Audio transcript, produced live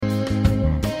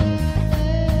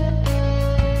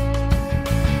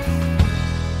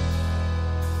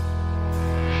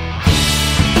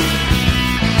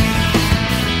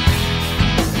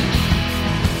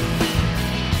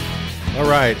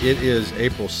right, it is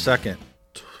April 2nd,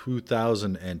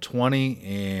 2020,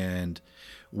 and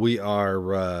we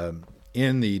are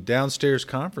in the downstairs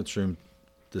conference room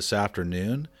this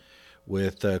afternoon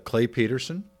with Clay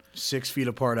Peterson. 6 feet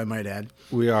apart, I might add.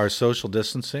 We are social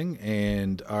distancing,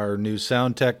 and our new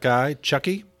sound tech guy,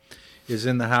 Chucky, is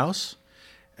in the house.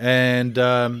 And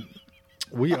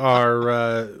we're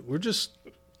just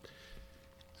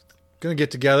going to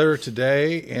get together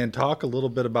today and talk a little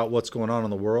bit about what's going on in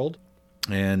the world.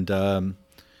 And,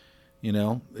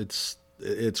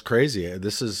 it's crazy.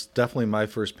 This is definitely my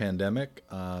first pandemic.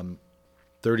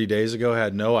 30 days ago, I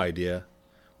had no idea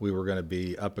we were going to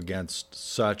be up against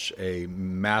such a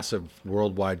massive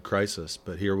worldwide crisis,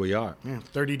 but here we are. Yeah,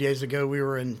 30 days ago, we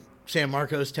were in San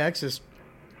Marcos, Texas,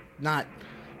 not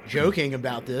joking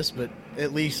about this, but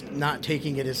at least not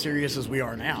taking it as serious as we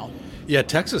are now. Yeah,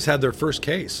 Texas had their first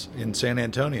case in San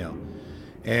Antonio,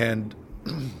 and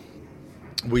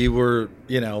we were,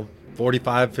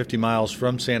 45, 50 miles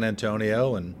from San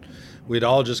Antonio, and we'd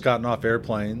all just gotten off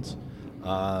airplanes.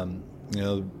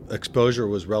 Exposure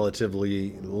was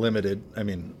relatively limited. I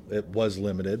mean, it was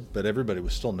limited, but everybody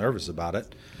was still nervous about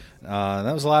it. And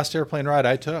that was the last airplane ride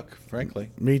I took, frankly.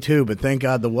 Me too, but thank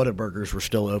God the Whataburgers were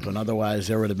still open. Otherwise,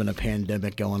 there would have been a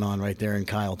pandemic going on right there in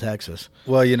Kyle, Texas.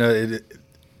 Well,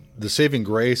 the saving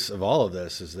grace of all of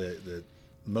this is that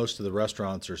most of the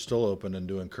restaurants are still open and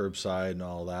doing curbside and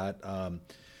all that.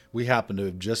 We happen to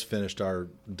have just finished our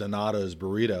Donato's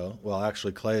burrito. Well,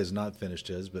 actually, Clay has not finished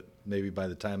his, but maybe by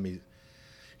the time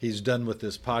he's done with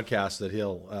this podcast that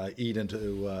he'll eat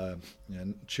into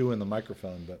chew in the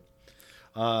microphone. But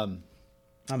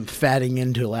I'm fatting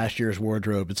into last year's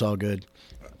wardrobe. It's all good.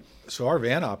 So our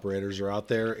van operators are out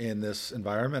there in this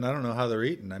environment. I don't know how they're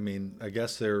eating. I mean, I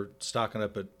guess they're stocking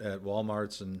up at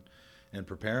Walmarts and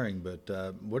preparing.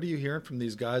 But what are you hearing from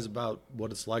these guys about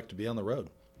what it's like to be on the road?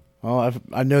 Well,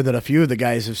 I know that a few of the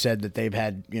guys have said that they've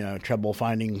had, trouble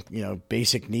finding,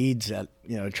 basic needs at,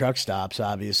 truck stops,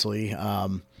 obviously.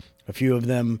 A few of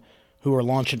them who are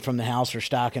launching from the house are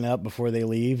stocking up before they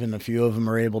leave, and a few of them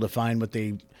are able to find what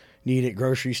they need at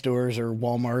grocery stores or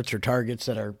Walmarts or Targets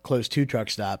that are close to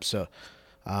truck stops. So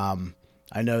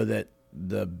I know that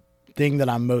the thing that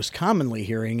I'm most commonly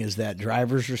hearing is that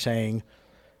drivers are saying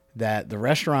that the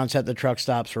restaurants at the truck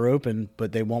stops are open,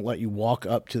 but they won't let you walk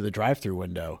up to the drive-through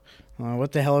window.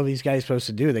 What the hell are these guys supposed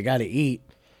to do? They got to eat.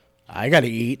 I got to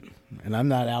eat, and I'm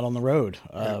not out on the road.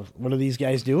 What are these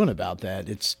guys doing about that?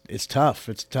 It's tough.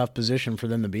 It's a tough position for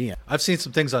them to be in. I've seen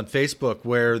some things on Facebook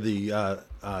where the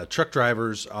truck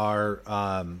drivers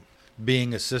are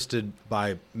being assisted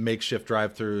by makeshift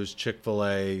drive-thrus,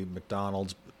 Chick-fil-A,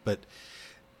 McDonald's, but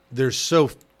there's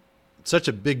such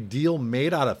a big deal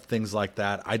made out of things like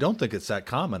that. I don't think it's that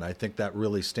common. I think that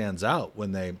really stands out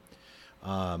when they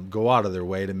go out of their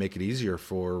way to make it easier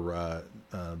for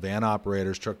van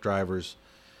operators, truck drivers,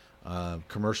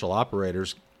 commercial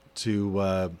operators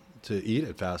to eat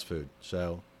at fast food.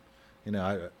 So,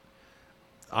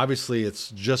 obviously it's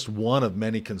just one of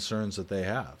many concerns that they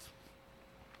have.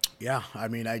 Yeah, I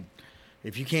mean,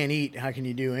 if you can't eat, how can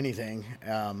you do anything?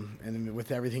 And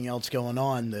with everything else going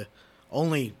on, the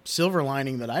only silver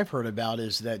lining that I've heard about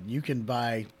is that you can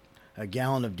buy a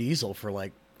gallon of diesel for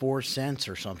like 4 cents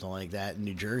or something like that in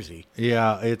New Jersey.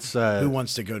 Yeah, it's who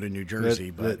wants to go to New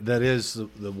Jersey? That is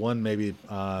the one maybe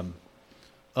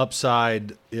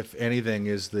upside, if anything,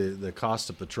 is the cost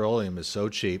of petroleum is so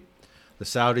cheap. The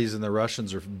Saudis and the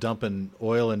Russians are dumping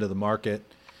oil into the market,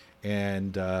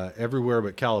 and everywhere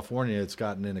but California, it's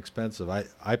gotten inexpensive.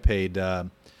 I paid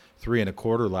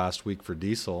 $3.25 last week for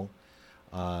diesel.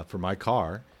 For my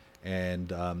car, and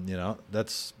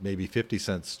that's maybe 50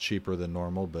 cents cheaper than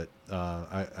normal, but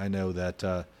I know that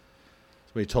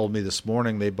somebody told me this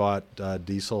morning they bought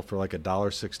diesel for like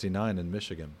 $1.69 in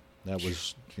Michigan. That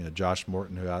was Josh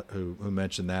Morton who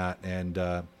mentioned that, and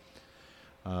but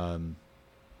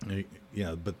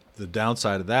the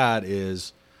downside of that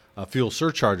is fuel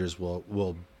surcharges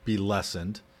will be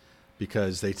lessened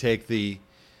because they take the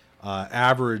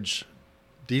average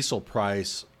diesel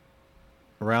price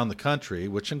around the country,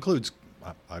 which includes,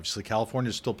 obviously, California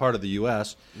is still part of the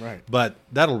U.S., right? But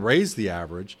that'll raise the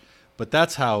average. But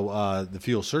that's how the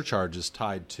fuel surcharge is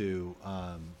tied to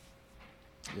our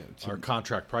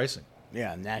contract pricing.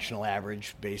 Yeah, national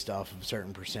average based off of a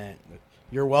certain percent.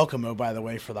 You're welcome, by the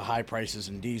way, for the high prices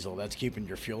in diesel. That's keeping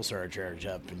your fuel surcharge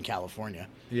up in California.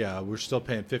 Yeah, we're still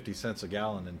paying 50 cents a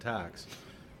gallon in tax.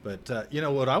 But,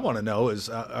 what I want to know is,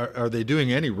 are they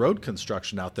doing any road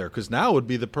construction out there? Because now would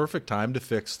be the perfect time to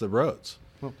fix the roads.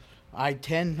 Well,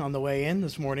 I-10 on the way in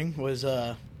this morning was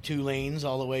 2 lanes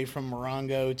all the way from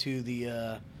Morongo to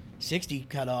the 60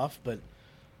 cutoff. But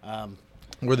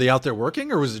Were they out there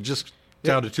working, or was it just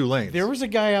down to 2 lanes? There was a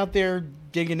guy out there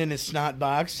digging in his snot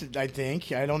box, I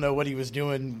think. I don't know what he was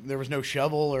doing. There was no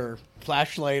shovel or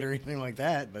flashlight or anything like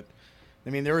that. But, I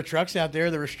mean, there were trucks out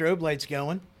there. There were strobe lights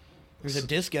going. There's a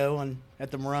disco at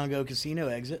the Morongo Casino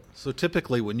exit. So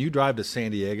typically when you drive to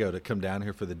San Diego to come down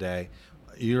here for the day,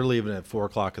 you're leaving at 4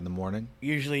 o'clock in the morning?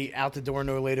 Usually out the door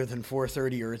no later than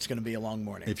 4:30, or it's going to be a long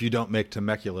morning. If you don't make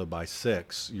Temecula by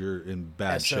 6, you're in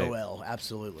bad shape. SOL,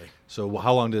 absolutely. So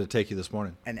how long did it take you this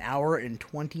morning? An hour and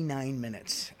 29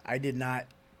 minutes. I did not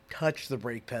touch the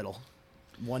brake pedal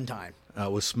one time.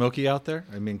 Was Smokey out there?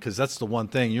 I mean, because that's the one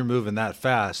thing. You're moving that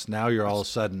fast. Now you're all of a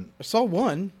sudden... I saw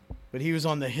one, but he was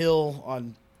on the hill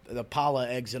on the Pala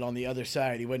exit on the other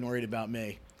side. He wasn't worried about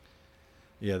me.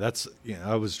 Yeah, that's,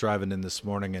 I was driving in this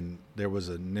morning, and there was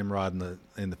a Nimrod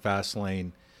in the fast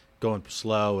lane going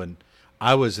slow, and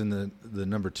I was in the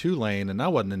number 2 lane, and I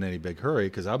wasn't in any big hurry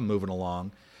because I'm moving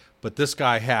along. But this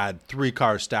guy had 3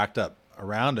 cars stacked up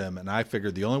around him, and I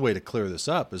figured the only way to clear this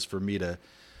up is for me to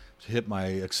hit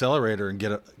my accelerator and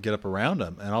get up around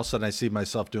him. And all of a sudden I see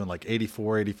myself doing like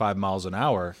 84, 85 miles an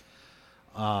hour.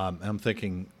 I'm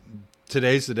thinking,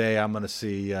 today's the day I'm going to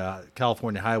see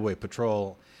California Highway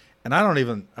Patrol. And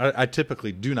I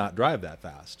typically do not drive that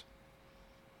fast.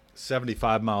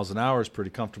 75 miles an hour is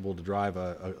pretty comfortable to drive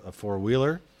a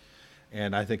four-wheeler.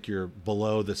 And I think you're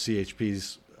below the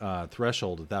CHP's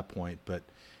threshold at that point. But,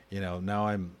 now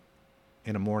I'm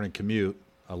in a morning commute,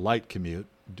 a light commute,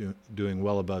 doing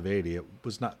well above 80. It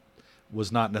was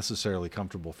not necessarily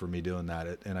comfortable for me doing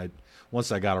that.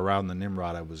 Once I got around the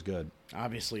Nimrod, I was good.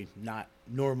 Obviously not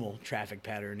normal traffic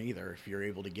pattern either if you're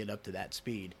able to get up to that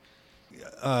speed.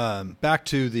 Back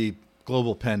to the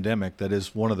global pandemic, that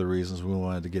is one of the reasons we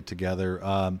wanted to get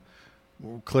together.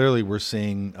 Clearly, we're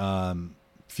seeing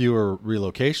fewer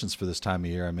relocations for this time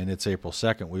of year. I mean, it's April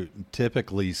 2nd. We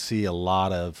typically see a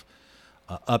lot of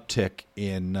uptick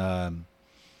in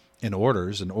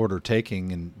orders and order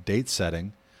taking and date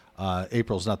setting.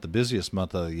 April's not the busiest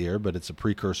month of the year, but it's a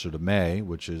precursor to May,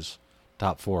 which is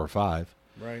top 4 or 5.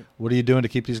 Right. What are you doing to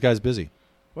keep these guys busy?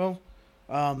 Well,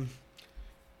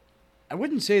 I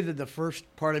wouldn't say that the first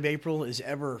part of April is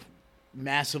ever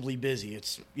massively busy.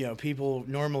 It's, people,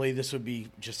 normally this would be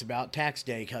just about tax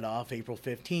day cut off, April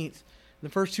 15th. The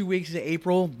first 2 weeks of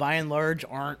April, by and large,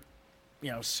 aren't,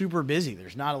 super busy.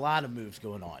 There's not a lot of moves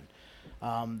going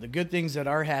on. The good things that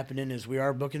are happening is we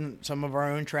are booking some of our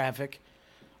own traffic.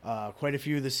 Quite a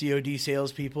few of the COD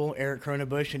salespeople, Eric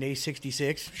Cronebush and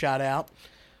A66, shout out.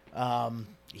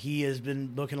 He has been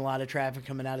booking a lot of traffic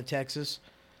coming out of Texas.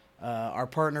 Our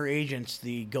partner agents,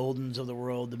 the Goldens of the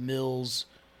world, the Mills,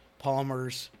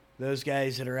 Palmers, those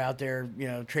guys that are out there,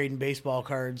 trading baseball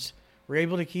cards, we're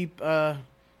able to keep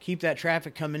that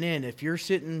traffic coming in. If you're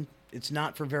sitting, it's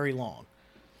not for very long.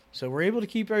 So we're able to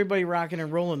keep everybody rocking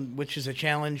and rolling, which is a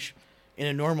challenge in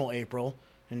a normal April.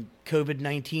 And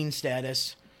COVID-19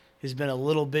 status has been a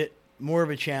little bit more of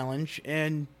a challenge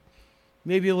and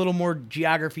maybe a little more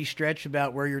geography stretch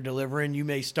about where you're delivering. You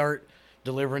may start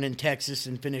delivering in Texas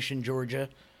and finish in Georgia,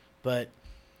 but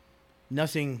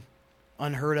nothing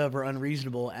unheard of or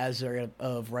unreasonable as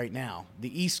of right now.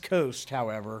 The East Coast,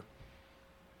 however,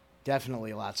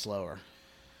 definitely a lot slower.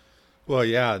 Well,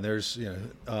 yeah, there's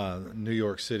New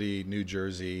York City, New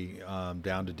Jersey,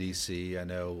 down to D.C. I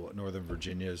know Northern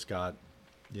Virginia's got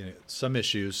some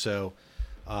issues, so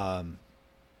I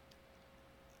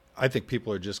think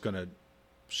people are just going to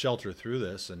shelter through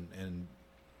this and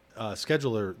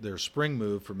schedule their spring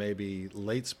move for maybe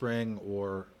late spring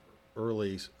or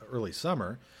early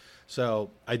summer.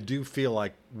 So I do feel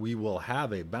like we will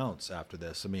have a bounce after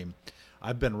this. I mean,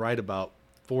 I've been right about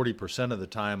 40% of the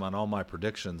time on all my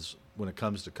predictions when it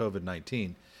comes to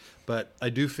COVID-19, but I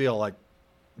do feel like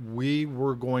we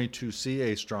were going to see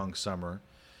a strong summer,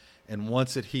 and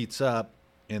once it heats up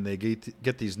and they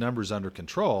get these numbers under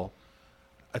control,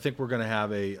 I think we're going to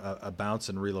have a bounce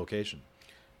in relocation.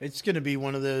 It's going to be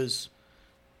one of those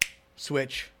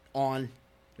switch on.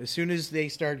 As soon as they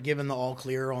start giving the all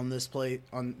clear on this plate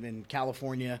in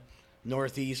California,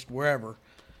 Northeast, wherever,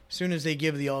 as soon as they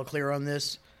give the all clear on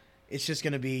this, it's just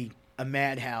going to be a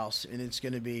madhouse, and it's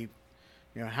going to be,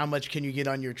 how much can you get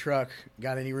on your truck?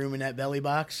 Got any room in that belly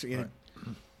box? Right.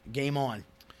 Game on.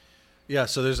 Yeah,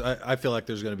 so I feel like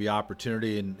there's going to be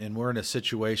opportunity, and we're in a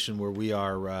situation where we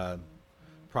are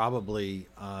probably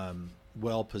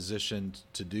well positioned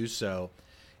to do so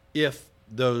if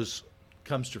those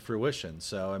comes to fruition.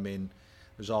 So, I mean,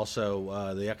 there's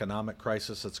also the economic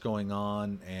crisis that's going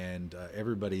on, and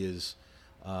everybody is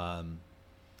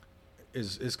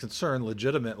concerned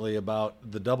legitimately about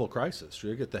the double crisis.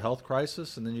 You get the health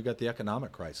crisis, and then you got the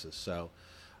economic crisis. So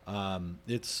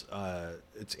It's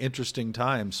interesting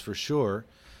times for sure.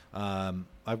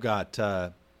 I've got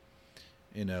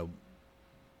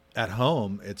at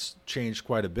home, it's changed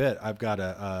quite a bit. I've got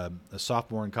a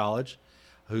sophomore in college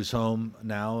who's home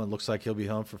now and looks like he'll be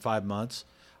home for 5 months.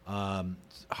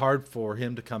 It's hard for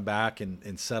him to come back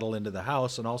and settle into the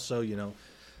house. And also,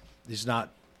 he's not,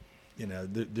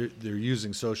 they're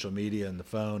using social media and the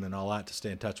phone and all that to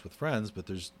stay in touch with friends, but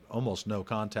there's almost no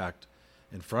contact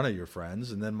in front of your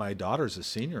friends. And then my daughter's a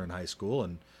senior in high school,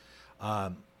 and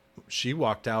she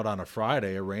walked out on a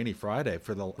rainy Friday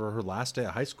for her last day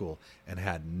of high school and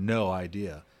had no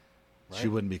idea she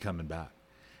wouldn't be coming back.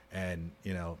 And,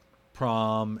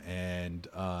 prom and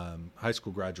high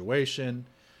school graduation,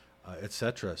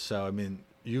 etc. So, I mean,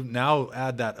 you now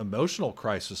add that emotional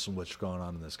crisis in what's going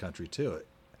on in this country to it.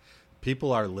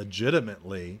 People are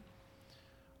legitimately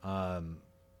have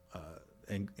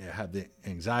the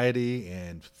anxiety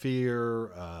and fear,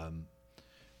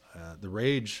 the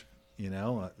rage.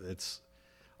 It's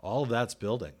all of that's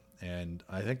building, and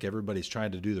I think everybody's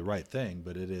trying to do the right thing,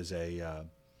 but it is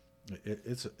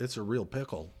it's a real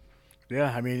pickle.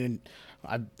 Yeah, I mean, and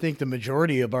I think the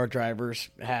majority of our drivers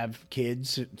have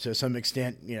kids to some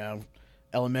extent.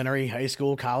 Elementary, high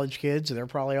school, college kids. They're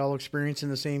probably all experiencing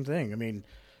the same thing. I mean,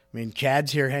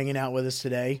 Chad's here hanging out with us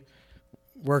today,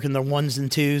 working the 1s and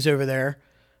 2s over there.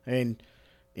 I mean,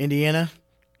 Indiana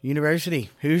University,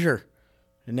 Hoosier.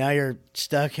 And now you're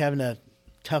stuck having to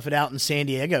tough it out in San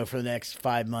Diego for the next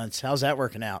 5 months. How's that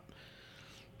working out?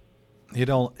 He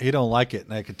don't like it,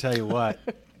 and I can tell you what,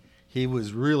 he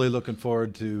was really looking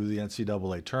forward to the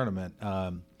NCAA tournament.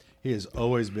 He has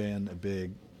always been a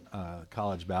big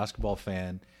college basketball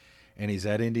fan, and he's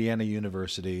at Indiana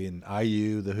University, and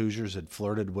IU, the Hoosiers had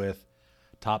flirted with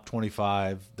top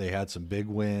 25. They had some big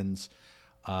wins.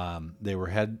 They were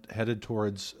headed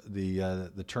towards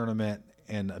the tournament.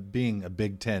 And being a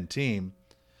Big Ten team,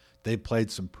 they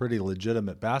played some pretty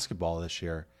legitimate basketball this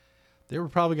year. They were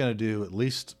probably going to do at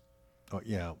least,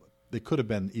 they could have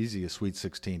been easy a Sweet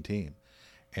 16 team.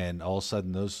 And all of a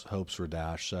sudden, those hopes were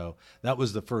dashed. So that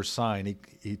was the first sign.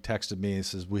 He texted me and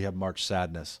says, "We have March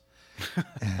sadness."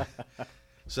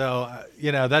 So,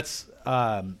 that's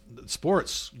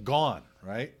sports gone,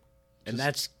 right? And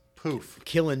that's poof.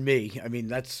 Killing me. I mean,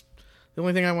 that's the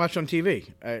only thing I watch on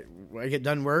TV. I get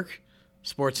done work.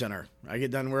 Sports Center. I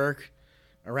get done work,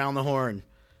 Around the Horn.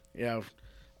 How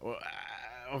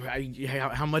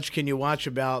much can you watch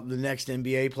about the next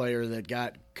NBA player that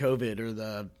got COVID or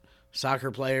the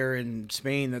soccer player in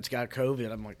Spain that's got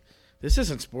COVID? I'm like, this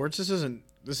isn't sports. This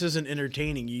isn't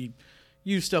entertaining. You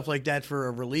use stuff like that for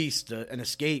a release, an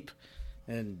escape,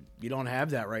 and you don't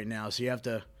have that right now. So you have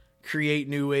to create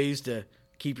new ways to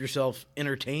keep yourself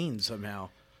entertained somehow.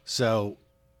 So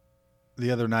the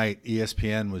other night,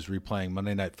 ESPN was replaying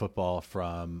Monday Night Football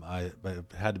from, it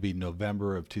had to be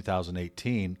November of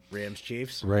 2018.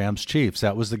 Rams-Chiefs? Rams-Chiefs.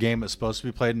 That was the game that was supposed to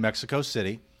be played in Mexico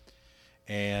City.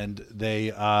 And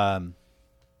they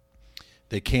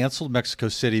canceled Mexico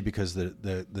City because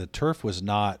the turf was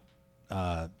not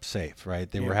safe,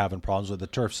 right? They were having problems with the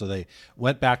turf. So they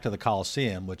went back to the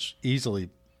Coliseum, which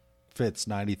easily fits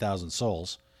 90,000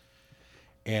 souls.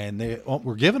 And they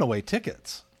were giving away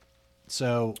tickets.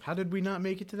 So how did we not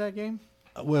make it to that game?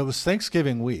 Well, it was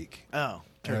Thanksgiving week. Oh,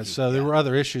 so there were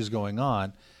other issues going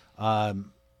on,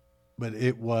 but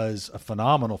it was a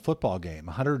phenomenal football game.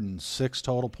 106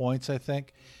 total points, I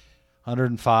think.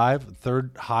 105,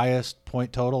 third highest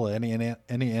point total of any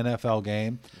NFL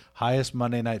game. Highest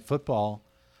Monday Night Football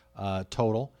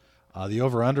total. The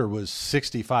over-under was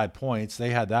 65 points. They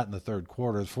had that in the third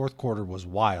quarter. The fourth quarter was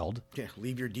wild. Yeah,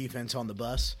 leave your defense on the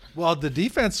bus. Well, the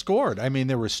defense scored. I mean,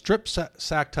 there were strip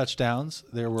sack touchdowns.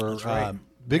 There were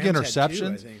big Rams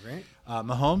interceptions. had two, I think, right?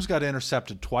 Mahomes got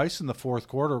intercepted twice in the fourth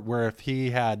quarter, where if he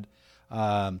had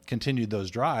continued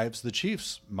those drives, the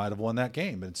Chiefs might have won that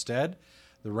game. But instead,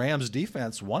 the Rams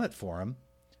defense won it for him,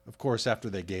 of course, after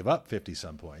they gave up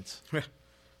 50-some points.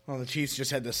 Well, the Chiefs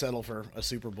just had to settle for a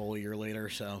Super Bowl a year later,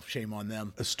 so shame on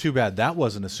them. It's too bad that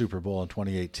wasn't a Super Bowl in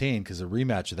 2018, because a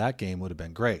rematch of that game would have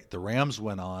been great. The Rams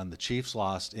went on. The Chiefs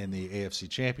lost in the AFC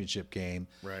Championship game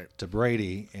to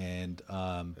Brady, and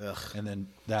then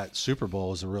that Super Bowl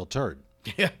was a real turd.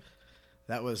 Yeah,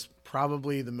 that was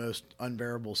probably the most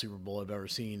unbearable Super Bowl I've ever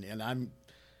seen. And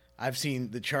I've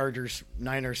seen the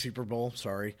Niners Super Bowl,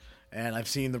 and I've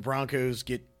seen the Broncos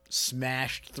get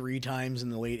smashed 3 times in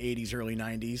the late 80s, early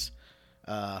 90s.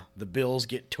 The Bills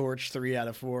get torched 3 out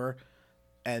of 4.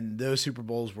 And those Super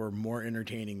Bowls were more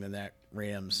entertaining than that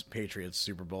Rams-Patriots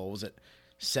Super Bowl. Was it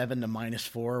 7 to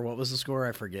 -4? What was the score?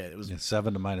 I forget. It was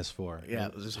 7 to -4. Yeah,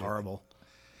 it was just horrible.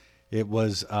 It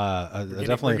was definitely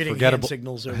we're a getting forgettable, hand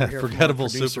signals over here from our forgettable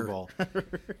producer. Super Bowl.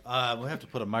 We'll have to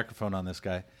put a microphone on this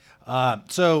guy.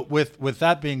 So with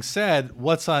that being said,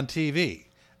 what's on TV?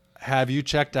 Have you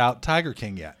checked out Tiger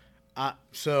King yet?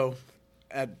 So,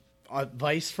 at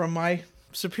advice from my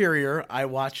superior, I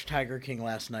watched Tiger King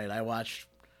last night.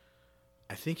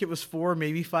 I think it was 4,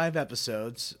 maybe 5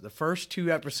 episodes. The first 2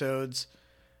 episodes,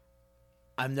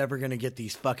 I'm never going to get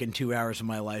these fucking 2 hours of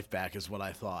my life back, is what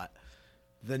I thought.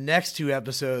 The next 2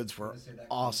 episodes were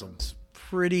awesome. It's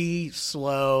pretty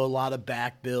slow, a lot of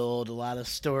back build, a lot of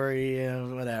story,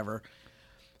 whatever.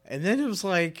 And then it was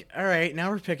like, all right,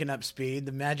 now we're picking up speed.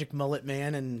 The Magic Mullet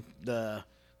Man and the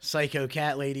Psycho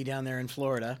Cat Lady down there in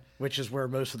Florida, which is where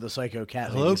most of the Psycho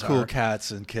Cat ladies Hello, cool are.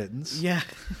 cats and kittens. Yeah.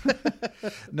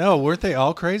 No, weren't they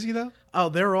all crazy though? Oh,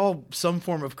 they're all some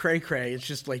form of cray-cray. It's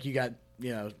just like you got,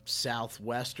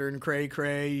 Southwestern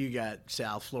cray-cray, you got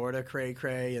South Florida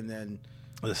cray-cray, and then...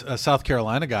 A South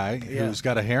Carolina guy who's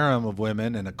got a harem of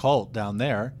women and a cult down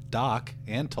there, Doc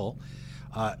Antle.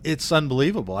 It's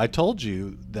unbelievable. I told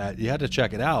you that you had to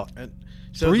check it out.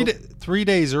 So 3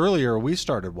 days earlier, we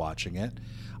started watching it.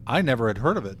 I never had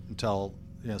heard of it until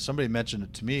somebody mentioned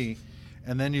it to me.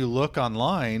 And then you look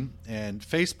online and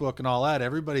Facebook and all that.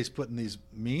 Everybody's putting these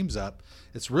memes up.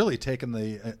 It's really taken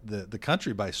the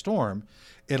country by storm.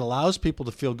 It allows people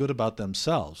to feel good about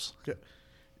themselves.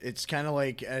 It's kind of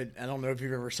like, I don't know if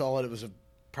you ever saw it. It was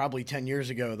probably 10 years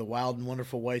ago, The Wild and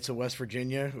Wonderful Whites of West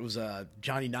Virginia. It was a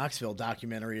Johnny Knoxville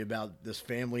documentary about this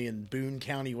family in Boone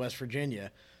County, West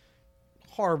Virginia.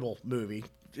 Horrible movie.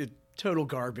 Total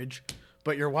garbage.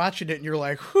 But you're watching it and you're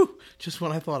like, whew, just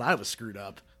when I thought I was screwed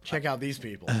up. Check out these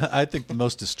people. I think the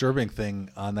most disturbing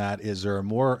thing on that is there are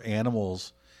more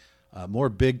animals, more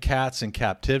big cats in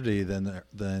captivity than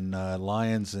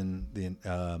lions in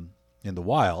the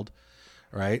wild.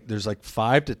 Right? There's like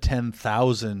 5,000 to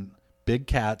 10,000 big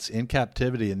cats in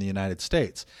captivity in the United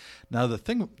States. Now,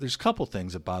 there's a couple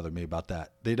things that bother me about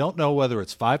that. They don't know whether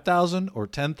it's 5,000 or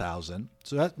 10,000.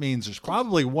 So that means there's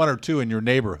probably 1 or 2 in your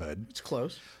neighborhood. It's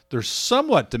close. They're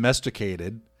somewhat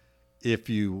domesticated if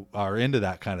you are into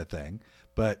that kind of thing.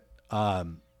 But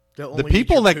the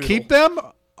people that keep them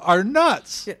are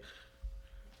nuts. Yeah.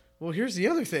 Well, here's the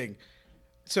other thing.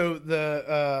 So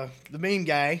the main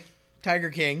guy,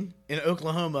 Tiger King in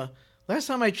Oklahoma, last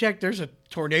time I checked, there's a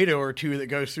tornado or 2 that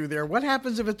goes through there. What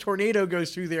happens if a tornado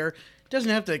goes through there? It doesn't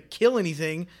have to kill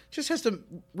anything, just has to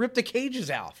rip the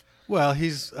cages out. Well,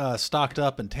 he's stocked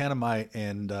up in tanamite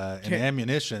and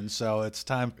ammunition, so it's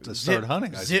time to start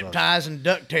hunting, I suppose. Zip ties and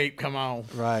duct tape, come on.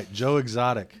 Right, Joe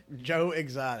Exotic. Joe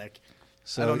Exotic.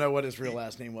 So, I don't know what his real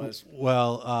last name was.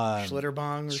 Well,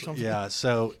 Schlitterbong or something? Yeah,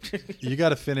 so you got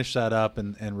to finish that up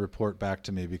and report back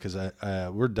to me because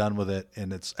we're done with it,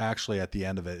 and it's actually at the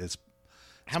end of it. It's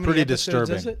How many pretty episodes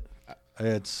disturbing. Is it?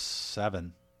 It's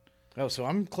 7. Oh, so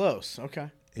I'm close. Okay.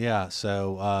 Yeah,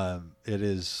 so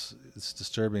it's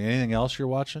disturbing. Anything else you're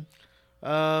watching?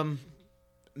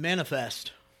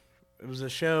 Manifest. It was a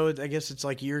show, I guess it's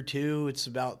like year 2. It's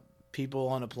about people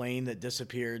on a plane that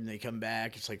disappeared and they come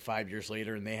back. It's like 5 years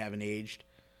later and they haven't aged.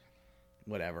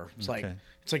 Whatever. It's like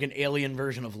an alien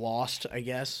version of Lost, I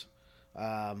guess.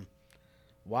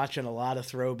 Watching a lot of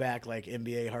throwback like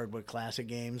NBA Hardwood Classic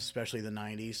games, especially the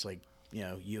 90s, like,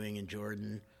 Ewing and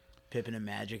Jordan, Pippen and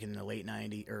Magic in the late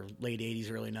 90s or late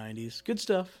 80s, early 90s. Good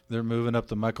stuff. They're moving up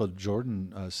the Michael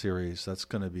Jordan series. That's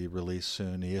going to be released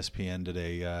soon. ESPN did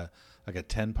a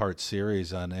 10-part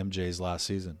series on MJ's last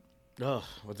season. Oh,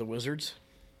 with the Wizards?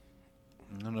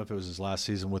 I don't know if it was his last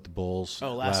season with the Bulls.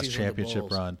 Oh, last season championship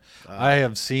with the Bulls. run. I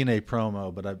have seen a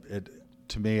promo, but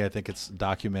to me, I think it's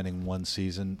documenting one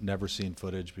season. Never seen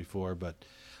footage before, but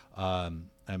I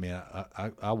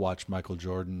watch Michael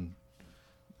Jordan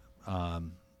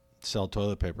sell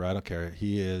toilet paper. I don't care.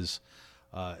 He is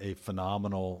a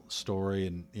phenomenal story,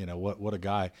 and what a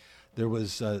guy. There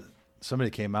was somebody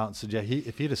came out and said, yeah,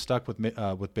 if he'd have stuck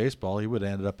with baseball, he would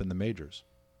have ended up in the majors.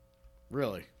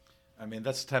 Really? I mean,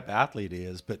 that's the type of athlete he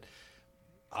is, but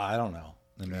I don't know.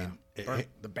 I mean,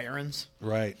 the Barons?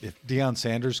 Right. If Deion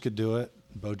Sanders could do it,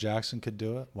 Bo Jackson could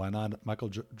do it, why not Michael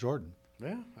Jordan?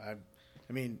 Yeah. I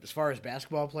mean, as far as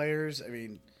basketball players, I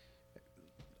mean,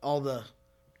 all the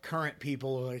current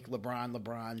people like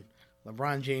LeBron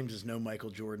James is no Michael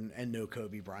Jordan and no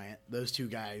Kobe Bryant. Those 2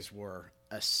 guys were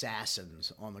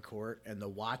assassins on the court, and to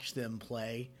watch them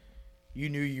play, you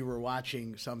knew you were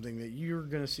watching something that you were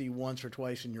going to see once or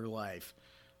twice in your life.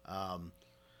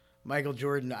 Michael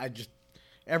Jordan,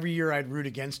 every year I'd root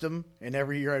against him, and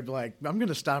every year I'd be like, I'm going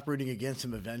to stop rooting against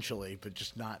him eventually, but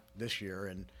just not this year.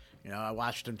 And, I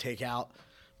watched him take out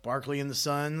Barkley and the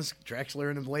Suns, Drexler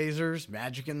and the Blazers,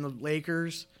 Magic and the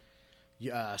Lakers.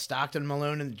 Stockton,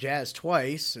 Malone, and the Jazz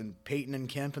twice, and Peyton and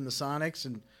Kemp and the Sonics,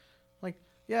 and I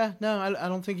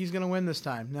don't think he's going to win this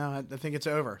time. No, I think it's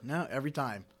over. No, every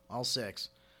time, all 6.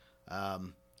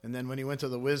 And then when he went to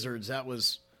the Wizards, that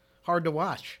was hard to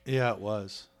watch. Yeah, it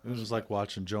was. It was like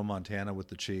watching Joe Montana with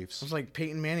the Chiefs. It was like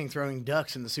Peyton Manning throwing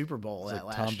ducks in the Super Bowl last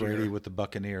year. Tom Brady with the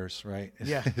Buccaneers, right?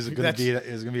 Yeah. Is it going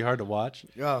to be hard to watch?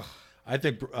 Oh. I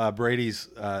think Brady's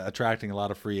attracting a lot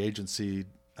of free agency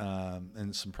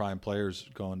and some prime players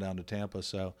going down to Tampa.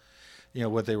 So,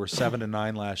 what they were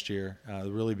 7-9 last year,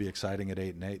 it'll really be exciting at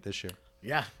 8-8 this year.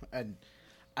 Yeah, and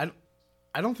I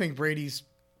don't think Brady's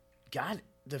got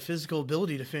the physical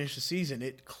ability to finish the season.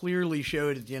 It clearly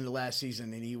showed at the end of last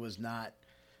season that he was not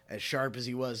as sharp as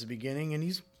he was at the beginning. And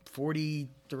he's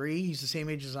 43. He's the same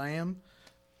age as I am.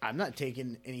 I'm not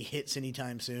taking any hits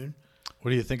anytime soon.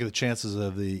 What do you think of the chances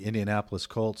of the Indianapolis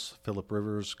Colts, Phillip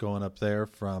Rivers going up there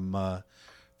from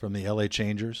the LA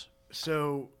Changers?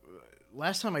 So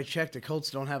last time I checked, the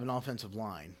Colts don't have an offensive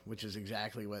line, which is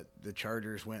exactly what the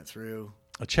Chargers went through.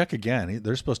 Check again.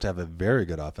 They're supposed to have a very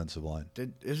good offensive line.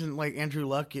 Isn't Andrew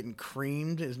Luck getting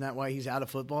creamed? Isn't that why he's out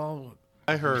of football?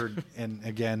 I heard, and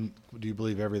again, do you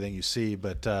believe everything you see?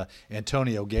 But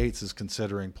Antonio Gates is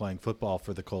considering playing football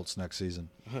for the Colts next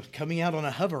season. Coming out on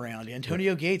a hover round,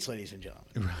 Antonio Gates, ladies and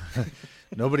gentlemen.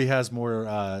 Nobody has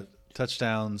more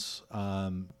touchdowns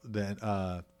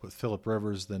with Phillip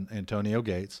Rivers than Antonio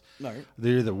Gates. No.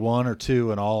 They're either 1 or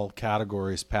 2 in all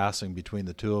categories passing between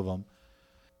the two of them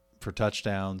for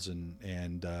touchdowns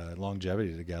and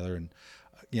longevity together. And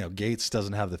Gates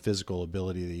doesn't have the physical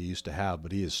ability that he used to have,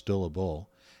 but he is still a bull.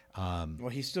 Well,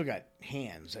 he's still got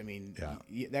hands. I mean,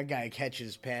 that guy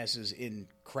catches passes in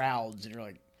crowds, and you're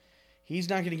like, he's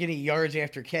not going to get any yards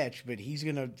after catch, but he's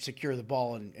going to secure the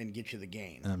ball and get you the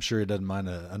gain. And I'm sure he doesn't mind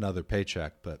another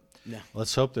paycheck, but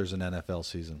let's hope there's an NFL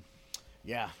season.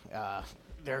 Yeah.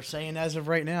 They're saying as of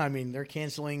right now, I mean, they're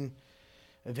canceling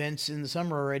events in the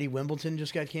summer already. Wimbledon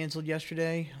just got canceled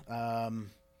yesterday.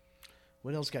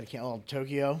 What else got canceled?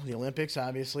 Tokyo, the Olympics,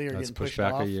 obviously, are getting pushed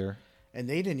back off. a year. And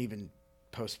they didn't even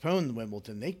postpone the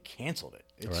Wimbledon. They canceled it.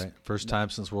 Right. First time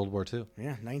since World War II.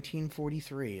 Yeah,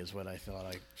 1943 is what I thought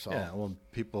I saw. Yeah, well,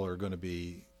 people are going to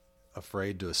be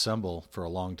afraid to assemble for a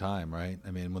long time, right? I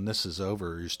mean, when this is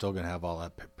over, you're still going to have all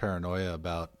that paranoia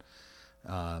about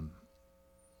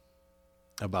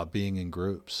being in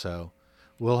groups. So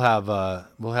we'll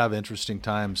have interesting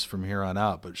times from here on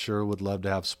out, but sure would love to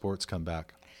have sports come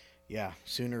back. Yeah,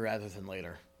 sooner rather than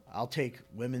later. I'll take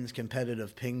women's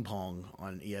competitive ping pong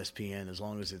on ESPN as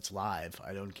long as it's live.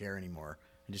 I don't care anymore.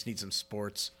 I just need some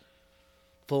sports.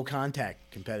 Full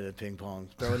contact competitive ping pong.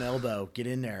 Throw an elbow. Get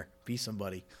in there. Be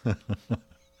somebody.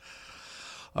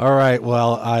 All right.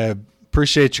 Well, I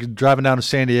appreciate you driving down to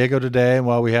San Diego today. And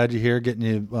while we had you here, getting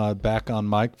you back on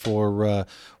mic for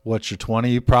What's Your 20,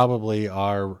 you probably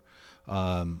are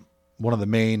one of the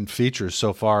main features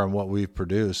so far in what we've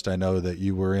produced. I know that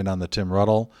you were in on the Tim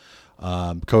Ruddle,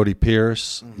 Cody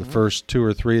Pierce, the first 2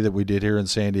 or 3 that we did here in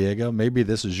San Diego. Maybe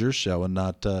this is your show and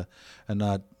not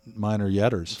mine or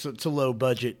Yetter's. It's a low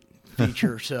budget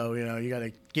feature, so you got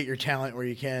to get your talent where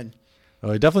you can.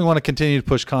 Well, I definitely want to continue to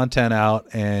push content out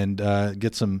and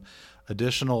get some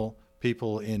additional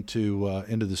people into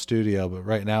the studio. But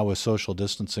right now, with social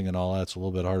distancing and all that, it's a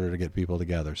little bit harder to get people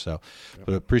together. So,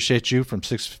 but appreciate you from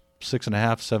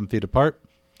 6.5, 7 feet apart.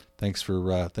 Thanks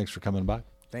for coming by.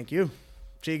 Thank you.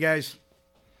 See you guys.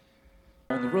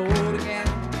 On the road again.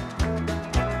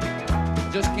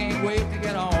 Just can't wait to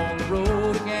get on the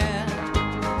road again.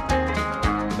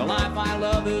 The life I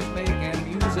love is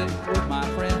making music with my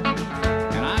friends,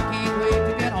 and I can't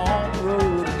wait to get on the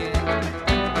road again.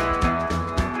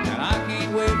 And I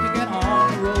can't wait to get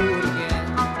on the road again.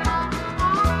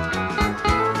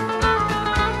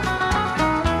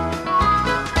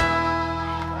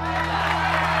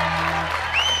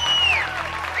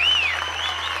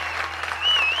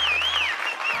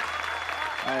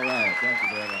 All right, thank you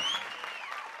very much.